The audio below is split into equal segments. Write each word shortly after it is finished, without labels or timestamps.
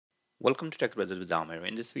Welcome to Tech Brothers with Amir.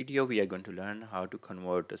 In this video, we are going to learn how to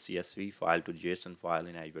convert a CSV file to JSON file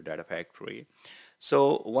in Azure Data Factory.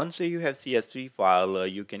 So once you have CSV file,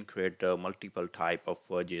 you can create multiple type of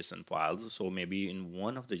JSON files. So maybe in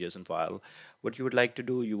one of the JSON file, what you would like to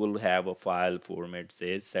do, you will have a file format,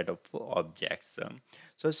 say set of objects.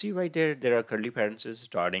 So see right there, there are curly parentheses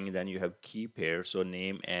starting, then you have key pair. So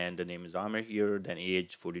name, and the name is Amir here, then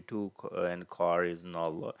age 42 and car is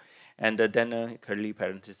null, and then curly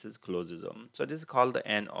parenthesis closes them. So this is called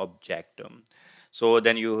an object. So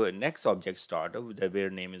then you next object start where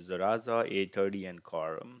name is Raza, age 30 and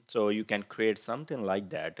car. So you can create something like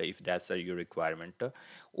that if that's your requirement,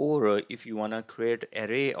 or if you want to create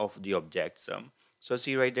array of the objects. So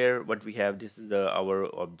see right there what we have, this is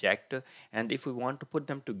our object, and if we want to put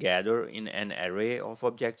them together in an array of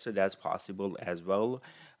objects, that's possible as well.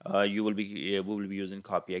 We will be using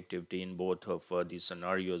copy activity in both of these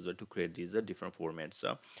scenarios to create these different formats.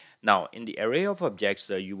 Now in the array of objects,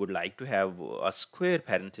 you would like to have a square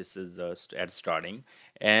parenthesis at starting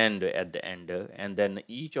and at the end, and then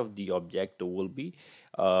each of the object will be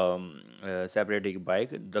separated by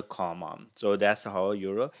the comma. So that's how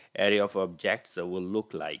your array of objects will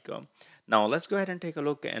look like. Now let's go ahead and take a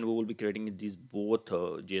look, and we will be creating these both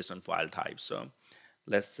JSON file types.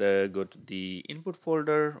 Let's go to the input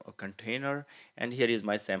folder or container, and here is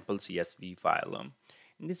my sample CSV file.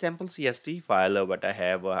 In the sample CSV file, what I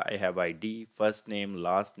have ID, first name,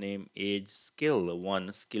 last name, age, skill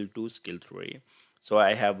 1, skill 2, skill 3. So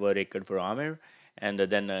I have a record for Amir, and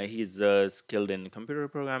then he's skilled in computer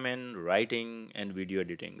programming, writing, and video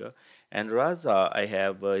editing. And Raza, I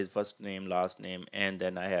have his first name, last name, and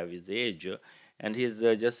then I have his age, and he's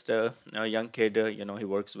just a young kid. He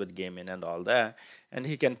works with gaming and all that, and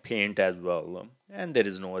he can paint as well. And there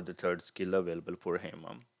is no other third skill available for him.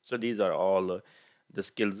 So these are all the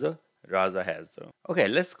skills Raza has. Okay,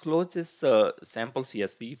 let's close this sample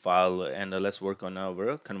CSV file, and let's work on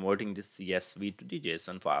our converting this CSV to the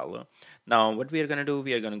JSON file. Now, what we are going to do,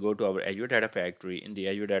 we are going to go to our Azure Data Factory. In the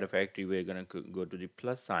Azure Data Factory, we are going to go to the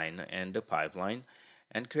plus sign and the pipeline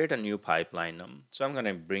and create a new pipeline. So I'm going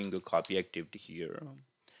to bring a copy activity here.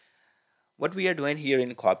 What we are doing here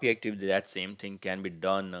in copy activity, that same thing can be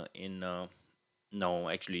done in no,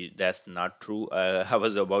 actually that's not true. I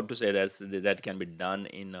was about to say that can be done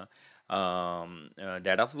in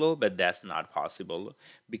data flow, but that's not possible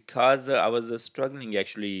because I was struggling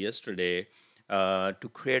actually yesterday to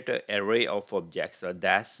create an array of objects.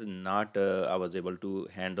 That's not I was able to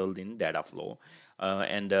handle in data flow.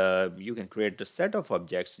 And you can create a set of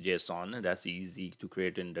objects JSON. That's easy to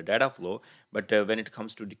create in the data flow. But when it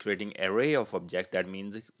comes to creating array of objects, that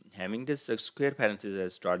means having this square parenthesis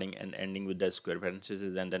as starting and ending with the square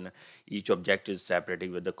parenthesis, and then each object is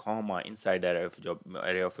separated with the comma inside the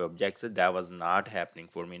array of objects. That was not happening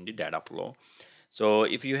for me in the data flow. So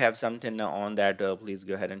if you have something on that, please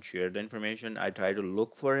go ahead and share the information. I tried to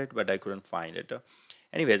look for it, but I couldn't find it.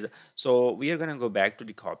 Anyways, so we are going to go back to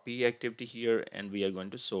the copy activity here, and we are going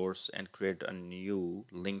to source and create a new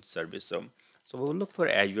linked service. So we'll look for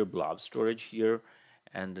Azure Blob Storage here,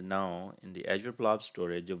 and now in the Azure Blob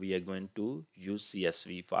Storage, we are going to use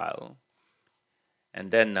CSV file,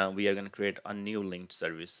 and then we are going to create a new linked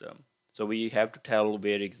service. So we have to tell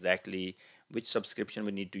where exactly which subscription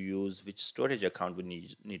we need to use, which storage account we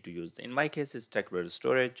need to use. In my case, it's TechbrothersIT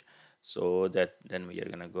storage. So that then we are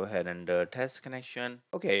gonna go ahead and test connection.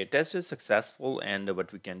 Okay, test is successful, and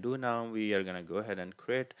what we can do now, we are gonna go ahead and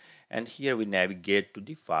create, and here we navigate to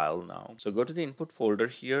the file now. So go to the input folder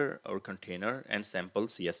here, or container, and sample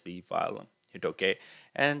CSV file. Hit OK,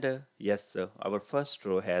 and yes, our first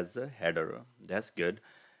row has a header. That's good.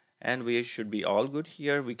 And we should be all good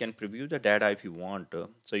here. We can preview the data if you want.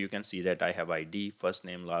 So you can see that I have ID, first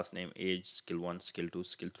name, last name, age, skill 1, skill 2,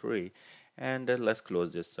 skill 3. And let's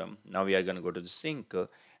close this. Now we are going to go to the sync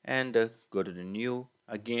and go to the new.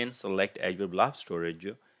 Again, select Azure Blob Storage.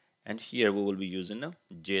 And here we will be using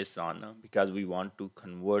JSON because we want to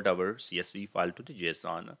convert our CSV file to the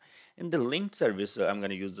JSON. In the linked service, I'm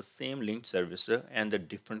going to use the same linked service and the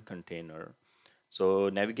different container. So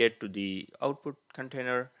navigate to the output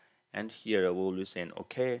container, and here we will be saying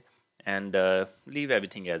OK, and leave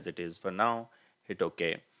everything as it is for now. Hit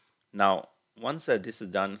OK. Now once this is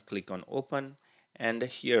done, click on open, and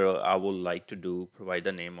here I would like to provide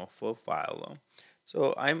the name of a file.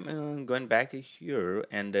 So I'm going back here,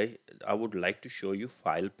 and I would like to show you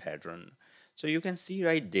file pattern. So you can see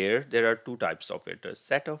right there are two types of it, a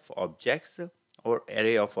set of objects or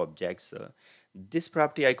array of objects. This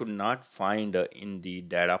property I could not find in the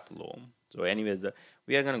data flow. So anyways,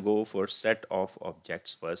 we are going to go for set of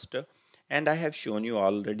objects first, and I have shown you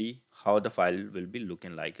already how the file will be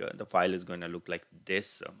looking like. The file is going to look like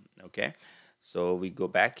this. Okay, so we go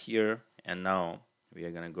back here, and now we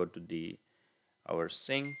are going to go to the our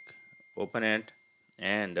sync, open it,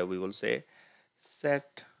 and we will say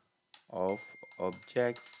set of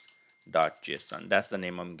objects dot json. That's the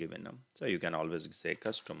name I'm giving them. So you can always say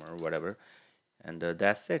customer or whatever, and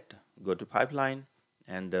that's it. Go to pipeline,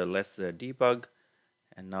 and let's debug,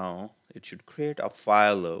 and now it should create a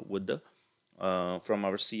file with the from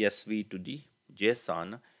our CSV to the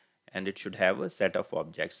JSON, and it should have a set of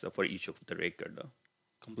objects for each of the record.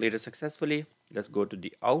 Completed successfully. Let's go to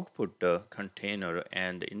the output container,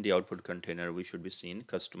 and in the output container we should be seeing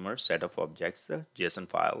customer set of objects JSON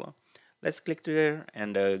file. Let's click there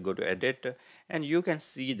and go to edit, and you can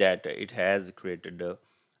see that it has created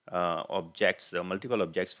objects, multiple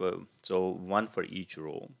objects, for so one for each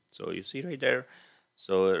row. So you see right there.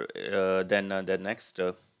 So then the next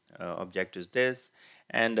object is this,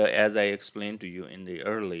 and as I explained to you in the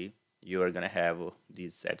early, you are going to have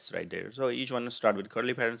these sets right there. So each one will start with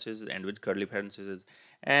curly parentheses, end with curly parentheses,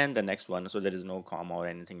 and the next one, so there is no comma or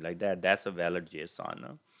anything like that. That's a valid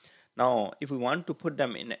JSON. Now, if we want to put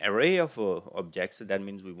them in array of objects, that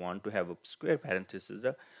means we want to have a square parentheses.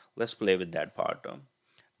 Let's play with that part.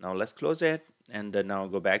 Now let's close it, and now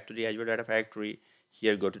go back to the Azure Data Factory.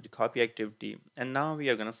 Here, go to the copy activity, and now we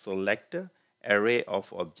are going to select array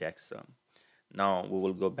of objects. Now we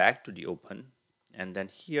will go back to the open, and then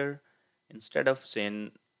here, instead of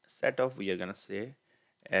saying set of, we are going to say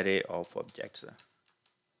array of objects.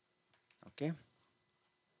 Okay,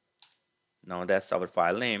 now that's our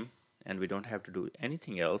file name, and we don't have to do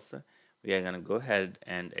anything else. We are going to go ahead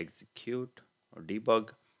and execute or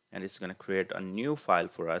debug, and it's going to create a new file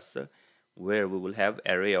for us where we will have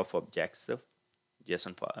array of objects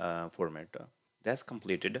JSON format. That's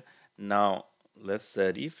completed. Now let's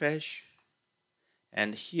refresh,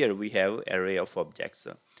 and here we have array of objects.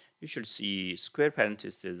 You should see square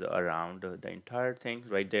parentheses around the entire thing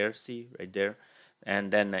right there. See right there,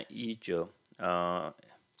 and then each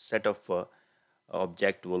set of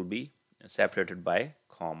object will be separated by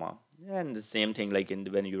comma. And the same thing, like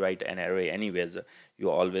when you write an array anyways, you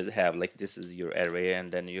always have, like, this is your array,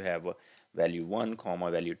 and then you have value 1 comma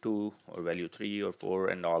value 2 or value 3 or 4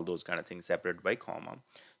 and all those kind of things separated by comma.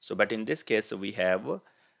 So but in this case we have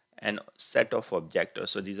an set of object,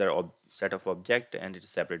 so these are set of object, and it is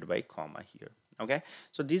separated by comma here. Okay,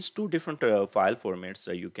 so these two different file formats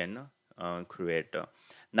you can create.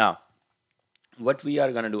 Now what we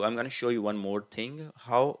are going to do, I'm going to show you one more thing,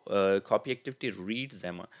 how copy activity reads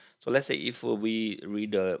them. So let's say if we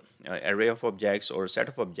read a array of objects or set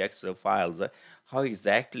of objects files, how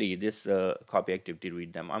exactly this copy activity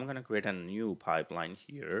read them. I'm going to create a new pipeline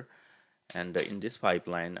here, and in this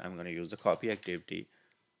pipeline I'm going to use the copy activity.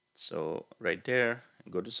 So right there,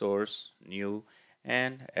 go to source, new,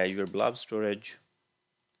 and Azure blob storage,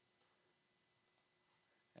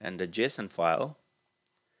 and the JSON file.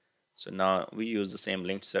 So now we use the same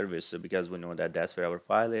linked service because we know that that's where our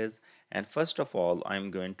file is. And first of all,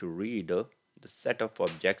 I'm going to read the set of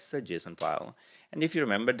objects JSON file. And if you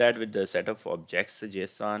remember that with the set of objects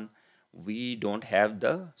JSON, we don't have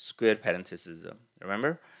the square parentheses.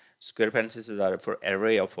 Remember, square parentheses are for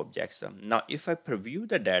array of objects. Now if I preview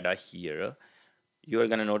the data here, you are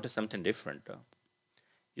going to notice something different.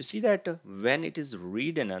 You see that when it is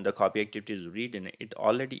reading and the copy activity is reading, it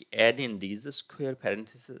already adding these square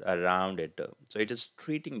parentheses around it. So it is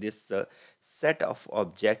treating this set of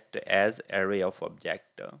object as array of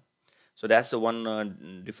object. So that's the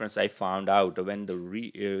one difference I found out. When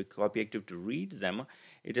the copy activity reads them,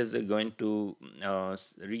 it is going to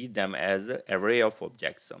read them as array of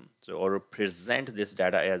objects. So or present this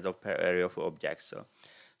data as of array of objects.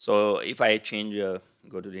 So if I change,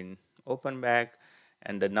 go to the open back,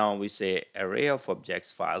 and now we say array of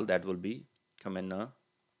objects file, that will be come in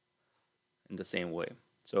the same way.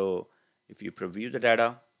 So if you preview the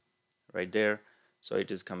data right there, so it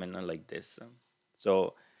is coming like this.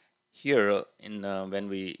 So here in when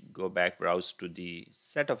we go back, browse to the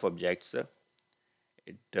set of objects,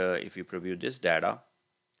 if you preview this data,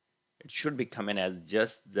 it should be coming as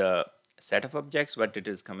just the set of objects, but it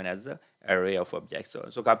is coming as the array of objects.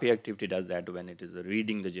 So copy activity does that when it is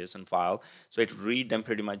reading the JSON file. So it read them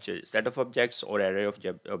pretty much a set of objects or array of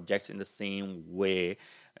objects in the same way.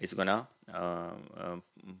 It's gonna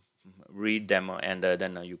read them, and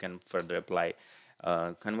then you can further apply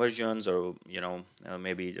conversions, or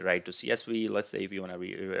maybe write to CSV. Let's say if you want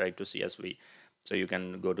to write to CSV, so you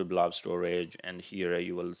can go to blob storage, and here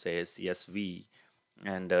you will say CSV,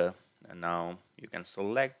 and now you can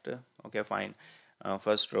select okay, fine,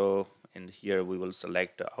 first row, and here we will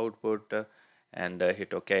select output and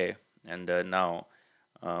hit OK, and now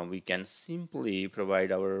we can simply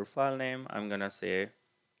provide our file name. I'm gonna say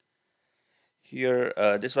here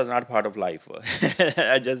this was not part of life.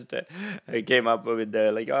 I just I came up with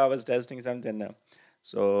the like, oh, I was testing something.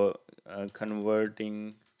 So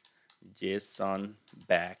converting JSON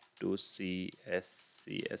back to CSV.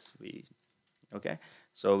 Okay,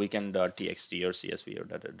 so we can .txt or CSV, or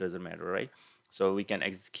that, it doesn't matter, right? So we can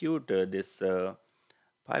execute this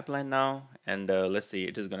pipeline now, and let's see,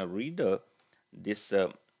 it is going to read this uh,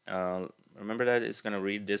 remember that it's going to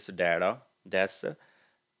read this data. That's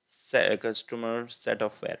a customer set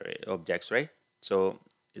of array objects, right? So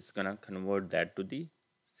it's going to convert that to the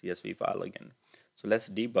CSV file again. So let's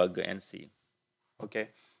debug and see. Okay,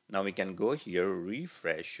 now we can go here,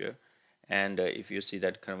 refresh, and if you see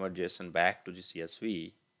that convert JSON back to the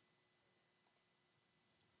CSV,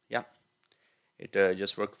 yeah, it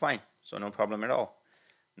just worked fine. So no problem at all.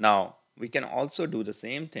 Now we can also do the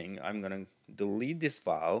same thing. I'm gonna delete this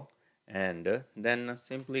file, and then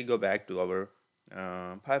simply go back to our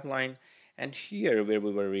pipeline, and here where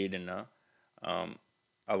we were reading um,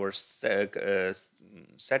 our set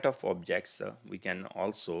of objects, we can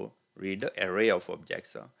also read the array of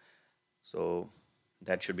objects. So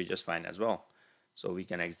that should be just fine as well. So we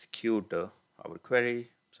can execute our query,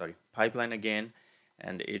 sorry, pipeline again,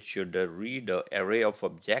 and it should read the array of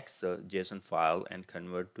objects JSON file and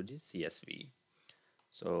convert to the CSV.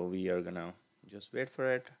 So we are gonna just wait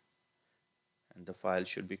for it, and the file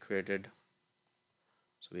should be created.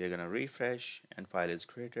 So we are gonna refresh, and file is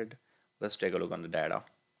created. Let's take a look on the data.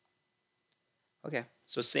 Okay,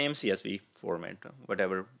 so same CSV format,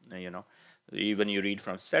 whatever, even you read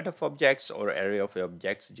from set of objects or array of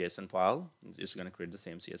objects JSON file, it's going to create the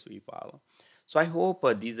same CSV file. So I hope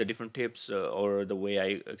these are different tips or the way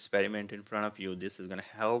I experiment in front of you, this is going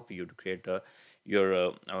to help you to create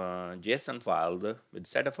your JSON file with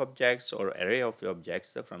set of objects or array of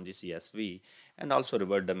objects from the CSV, and also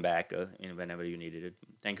revert them back in whenever you needed it.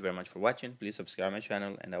 Thank you very much for watching. Please subscribe my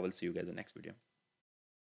channel, and I will see you guys in the next video.